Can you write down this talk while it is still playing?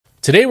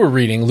Today we're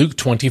reading Luke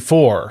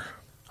 24.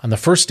 On the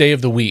first day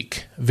of the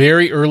week,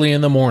 very early in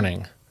the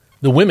morning,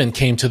 the women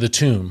came to the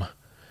tomb,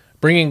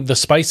 bringing the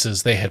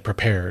spices they had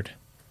prepared.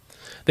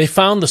 They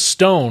found the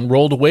stone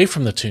rolled away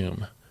from the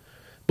tomb,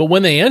 but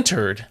when they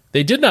entered,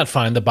 they did not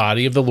find the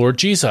body of the Lord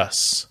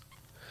Jesus.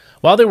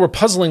 While they were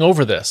puzzling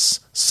over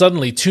this,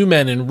 suddenly 2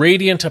 men in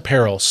radiant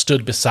apparel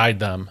stood beside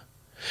them.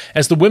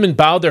 As the women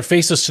bowed their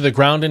faces to the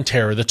ground in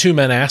terror, the 2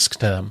 men asked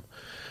them,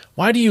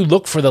 "Why do you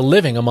look for the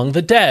living among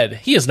the dead?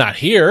 He is not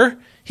here.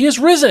 He is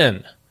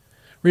risen.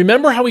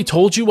 Remember how he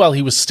told you while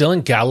he was still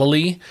in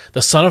Galilee,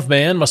 the Son of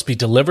Man must be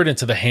delivered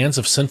into the hands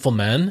of sinful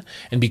men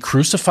and be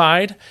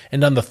crucified,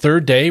 and on the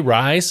 3rd day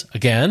rise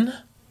again?"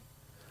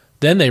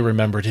 Then they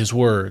remembered his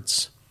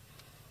words.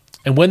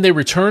 And when they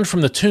returned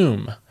from the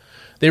tomb,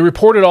 they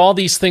reported all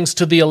these things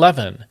to the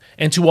 11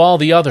 and to all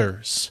the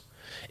others.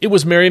 It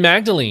was Mary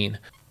Magdalene,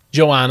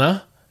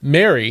 Joanna,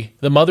 Mary,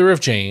 the mother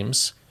of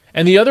James,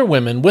 and the other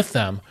women with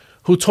them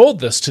who told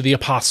this to the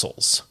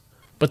apostles.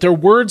 But their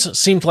words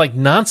seemed like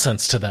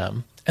nonsense to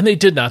them, and they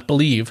did not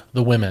believe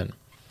the women.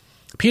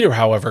 Peter,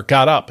 however,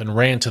 got up and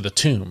ran to the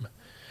tomb.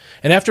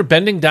 And after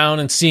bending down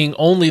and seeing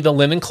only the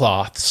linen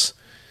cloths,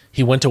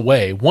 he went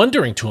away,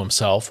 wondering to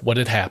himself what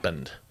had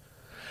happened.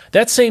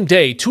 That same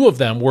day, 2 of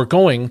them were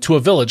going to a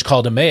village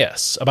called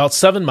Emmaus, about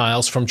 7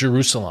 miles from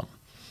Jerusalem.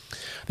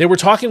 They were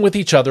talking with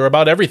each other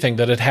about everything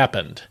that had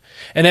happened.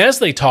 And as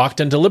they talked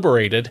and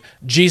deliberated,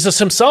 Jesus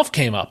himself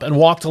came up and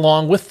walked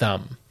along with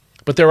them.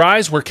 But their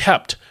eyes were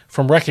kept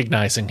from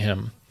recognizing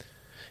him.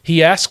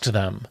 He asked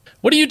them,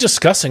 "What are you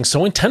discussing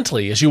so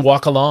intently as you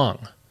walk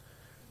along?"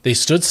 They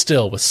stood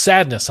still with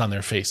sadness on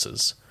their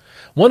faces.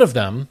 One of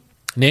them,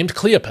 named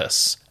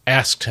Cleopas,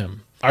 asked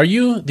him, "Are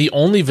you the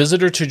only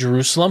visitor to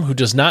Jerusalem who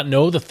does not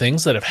know the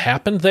things that have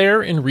happened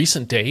there in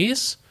recent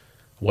days?"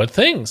 "What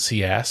things?"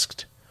 he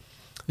asked.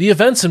 "The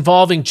events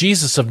involving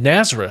Jesus of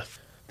Nazareth,"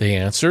 they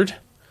answered.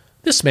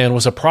 "This man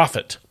was a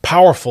prophet,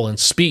 powerful in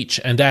speech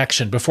and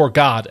action before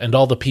God and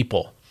all the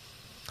people.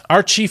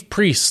 Our chief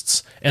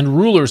priests and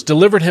rulers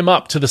delivered him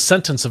up to the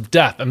sentence of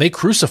death, and they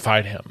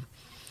crucified him.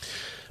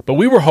 But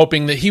we were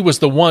hoping that he was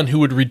the one who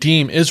would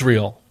redeem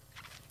Israel.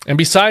 And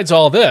besides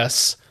all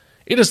this,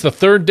 it is the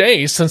 3rd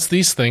day since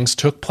these things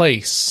took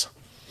place.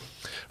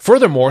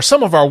 Furthermore,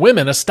 some of our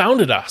women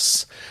astounded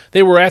us.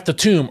 They were at the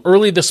tomb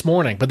early this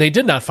morning, but they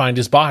did not find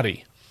his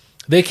body.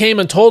 They came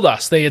and told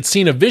us they had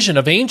seen a vision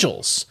of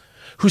angels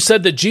who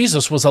said that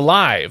Jesus was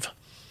alive.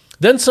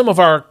 Then some of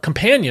our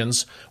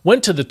companions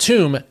went to the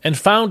tomb and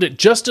found it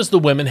just as the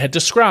women had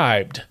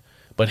described,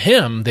 but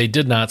him they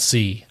did not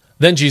see."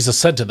 Then Jesus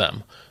said to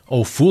them,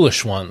 "O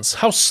foolish ones,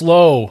 how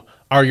slow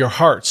are your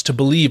hearts to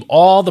believe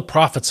all the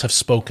prophets have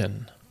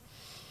spoken?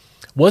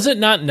 Was it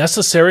not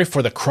necessary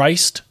for the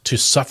Christ to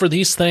suffer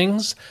these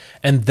things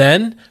and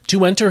then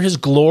to enter his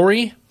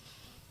glory?"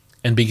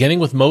 And beginning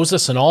with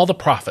Moses and all the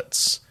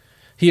prophets,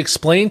 he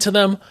explained to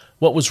them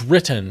what was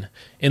written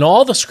in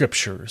all the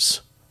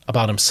scriptures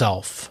about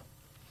himself.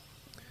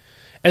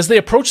 As they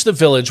approached the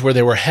village where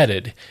they were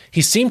headed,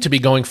 he seemed to be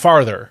going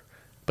farther,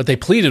 but they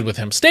pleaded with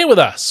him, "Stay with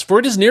us, for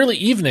it is nearly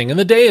evening and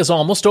the day is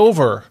almost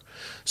over."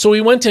 So he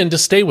went in to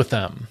stay with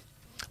them.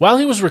 While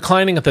he was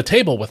reclining at the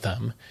table with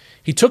them,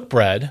 he took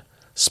bread,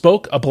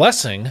 spoke a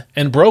blessing,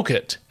 and broke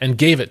it, and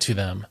gave it to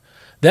them.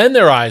 Then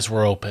their eyes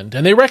were opened,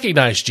 and they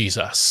recognized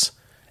Jesus,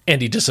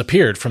 and he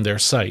disappeared from their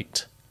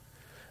sight.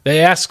 They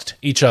asked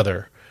each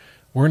other,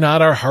 "Were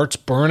not our hearts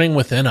burning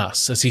within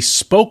us as he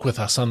spoke with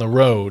us on the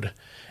road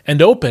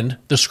and opened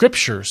the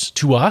scriptures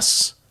to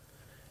us?"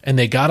 And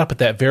they got up at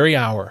that very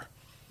hour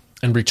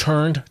and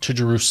returned to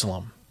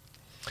Jerusalem.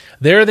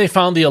 There they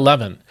found the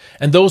 11,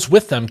 and those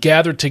with them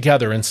gathered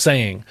together and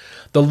saying,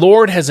 "The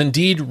Lord has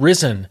indeed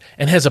risen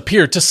and has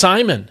appeared to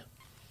Simon."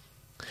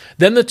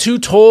 Then the 2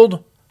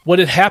 told what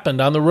had happened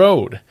on the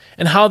road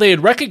and how they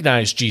had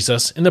recognized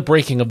Jesus in the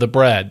breaking of the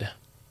bread.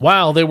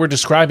 While they were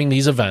describing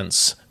these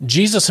events,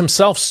 Jesus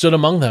himself stood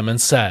among them and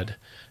said,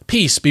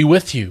 "Peace be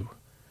with you."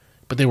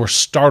 But they were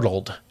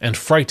startled and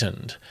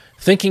frightened,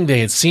 thinking they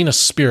had seen a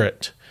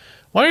spirit.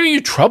 "Why are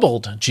you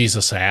troubled?"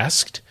 Jesus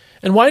asked.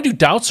 "And why do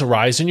doubts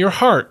arise in your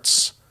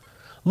hearts?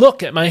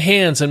 Look at my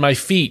hands and my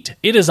feet.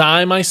 It is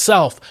I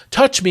myself.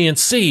 Touch me and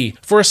see,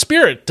 for a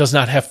spirit does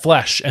not have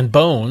flesh and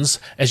bones,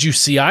 as you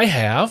see I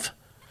have."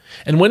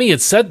 And when he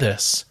had said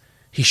this,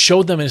 he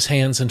showed them his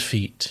hands and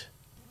feet.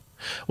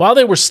 While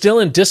they were still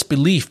in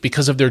disbelief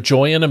because of their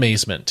joy and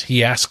amazement,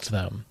 he asked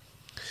them,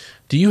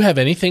 "Do you have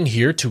anything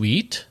here to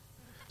eat?"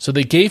 So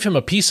they gave him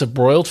a piece of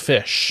broiled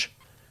fish,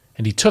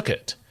 and he took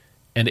it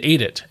and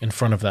ate it in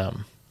front of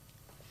them.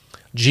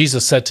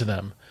 Jesus said to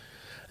them,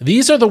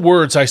 "These are the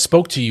words I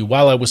spoke to you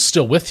while I was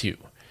still with you.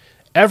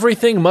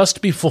 Everything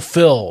must be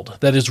fulfilled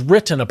that is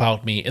written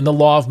about me in the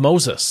law of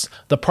Moses,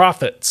 the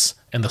prophets,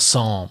 and the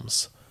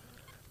Psalms."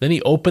 Then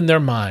he opened their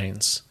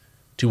minds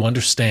to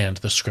understand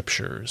the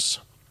scriptures.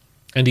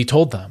 And he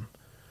told them,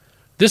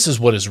 "This is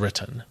what is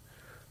written.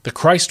 The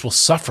Christ will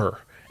suffer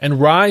and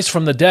rise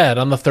from the dead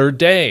on the 3rd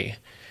day.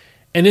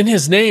 And in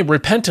his name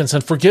repentance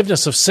and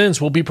forgiveness of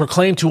sins will be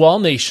proclaimed to all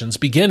nations,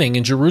 beginning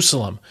in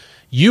Jerusalem.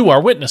 You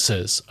are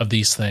witnesses of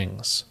these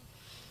things.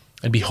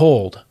 And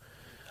behold,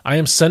 I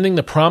am sending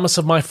the promise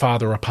of my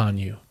Father upon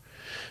you.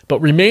 But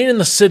remain in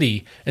the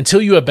city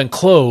until you have been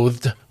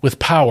clothed with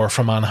power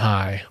from on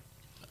high."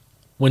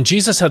 When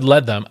Jesus had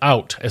led them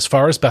out as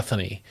far as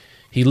Bethany,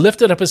 he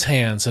lifted up his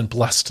hands and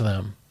blessed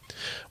them.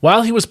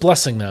 While he was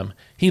blessing them,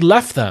 he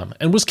left them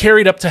and was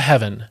carried up to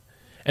heaven.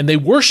 And they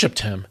worshipped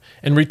him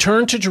and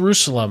returned to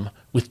Jerusalem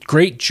with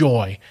great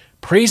joy,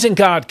 praising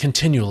God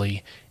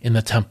continually in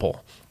the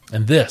temple.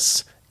 And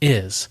this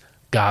is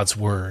God's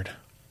word.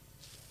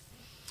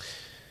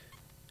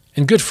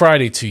 And Good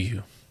Friday to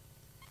you.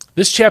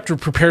 This chapter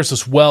prepares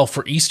us well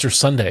for Easter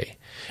Sunday,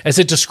 as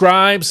it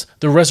describes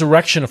the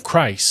resurrection of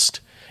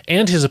Christ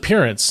and his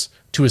appearance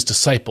to his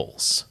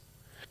disciples.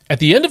 At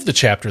the end of the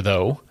chapter,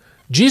 though,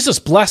 Jesus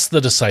blessed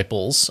the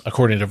disciples,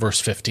 according to verse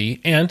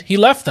 50, and he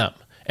left them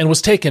and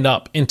was taken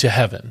up into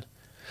heaven.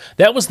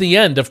 That was the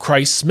end of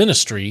Christ's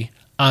ministry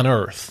on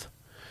earth.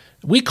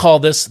 We call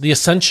this the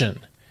Ascension,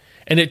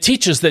 and it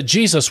teaches that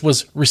Jesus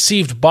was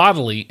received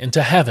bodily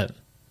into heaven.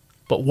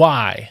 But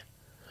why?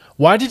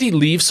 Why did he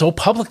leave so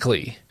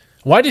publicly?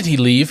 Why did he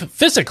leave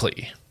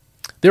physically?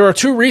 There are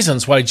two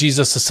reasons why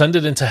Jesus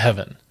ascended into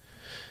heaven.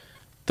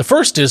 The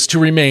first is to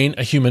remain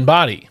a human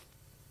body.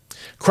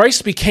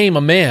 Christ became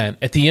a man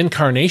at the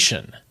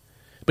incarnation,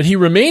 but he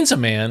remains a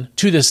man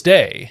to this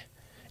day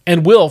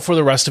and will for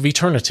the rest of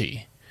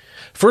eternity.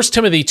 1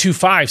 Timothy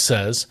 2:5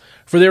 says,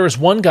 "For there is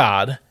one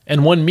God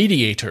and one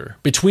mediator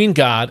between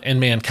God and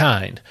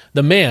mankind,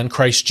 the man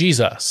Christ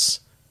Jesus."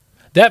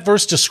 That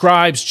verse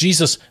describes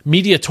Jesus'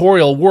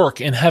 mediatorial work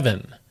in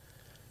heaven,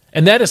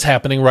 and that is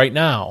happening right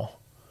now.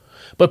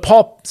 But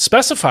Paul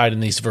specified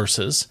in these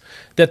verses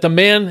that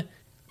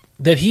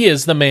he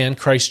is the man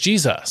Christ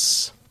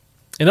Jesus.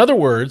 In other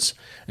words,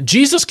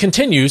 Jesus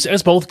continues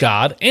as both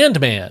God and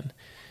man.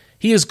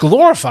 He is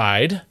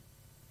glorified,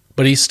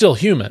 but he's still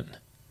human.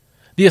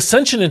 The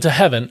ascension into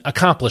heaven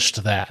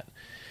accomplished that.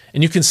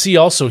 And you can see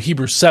also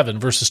Hebrews 7,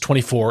 verses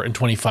 24 and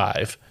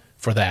 25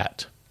 for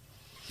that.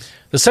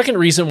 The second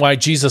reason why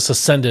Jesus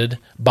ascended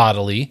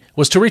bodily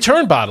was to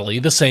return bodily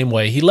the same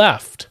way he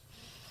left.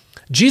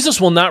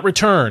 Jesus will not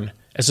return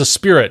as a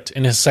spirit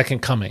in his second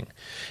coming.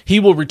 He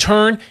will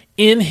return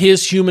in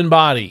his human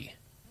body.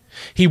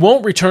 He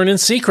won't return in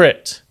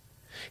secret.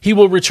 He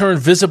will return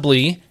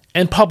visibly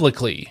and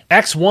publicly.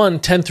 Acts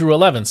 1:10 through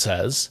 11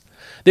 says,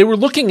 "They were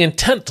looking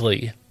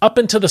intently up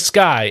into the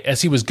sky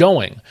as he was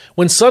going,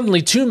 when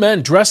suddenly 2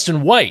 men dressed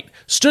in white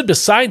stood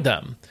beside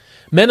them.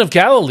 'Men of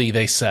Galilee,'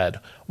 they said,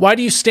 'why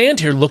do you stand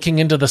here looking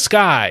into the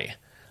sky?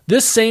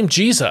 This same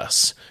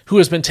Jesus, who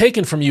has been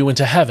taken from you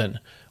into heaven,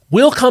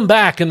 will come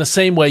back in the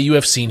same way you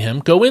have seen him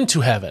go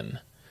into heaven.'"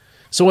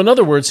 So in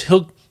other words,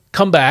 he'll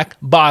come back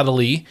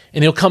bodily,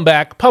 and he'll come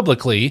back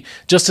publicly,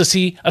 just as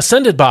he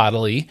ascended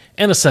bodily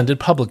and ascended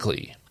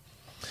publicly.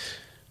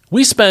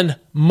 We spend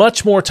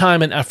much more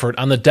time and effort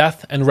on the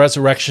death and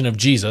resurrection of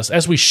Jesus,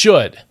 as we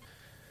should,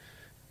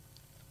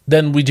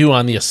 than we do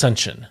on the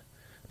ascension.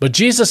 But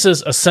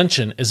Jesus'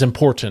 ascension is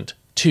important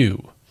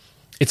too.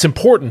 It's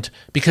important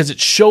because it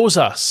shows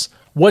us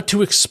what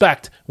to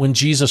expect when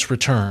Jesus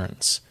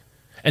returns,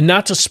 and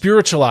not to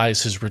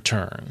spiritualize his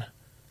return,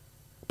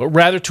 but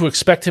rather to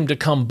expect him to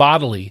come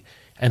bodily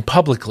and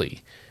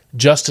publicly,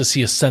 just as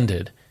he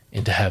ascended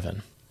into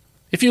heaven.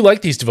 If you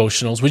like these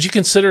devotionals, would you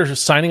consider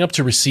signing up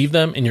to receive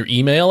them in your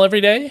email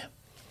every day?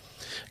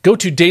 Go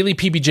to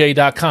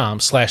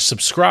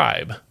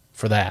dailypbj.com/subscribe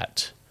for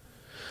that.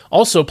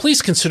 Also,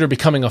 please consider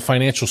becoming a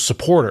financial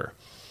supporter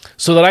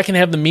so that I can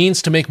have the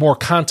means to make more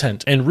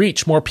content and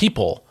reach more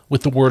people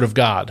with the Word of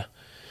God.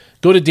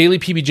 Go to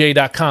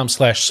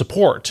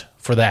dailypbj.com/support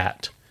for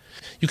that.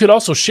 You could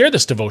also share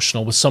this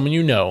devotional with someone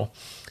you know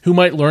who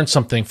might learn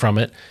something from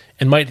it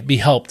and might be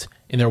helped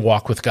in their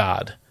walk with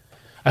God.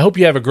 I hope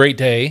you have a great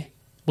day.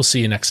 We'll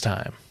see you next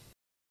time.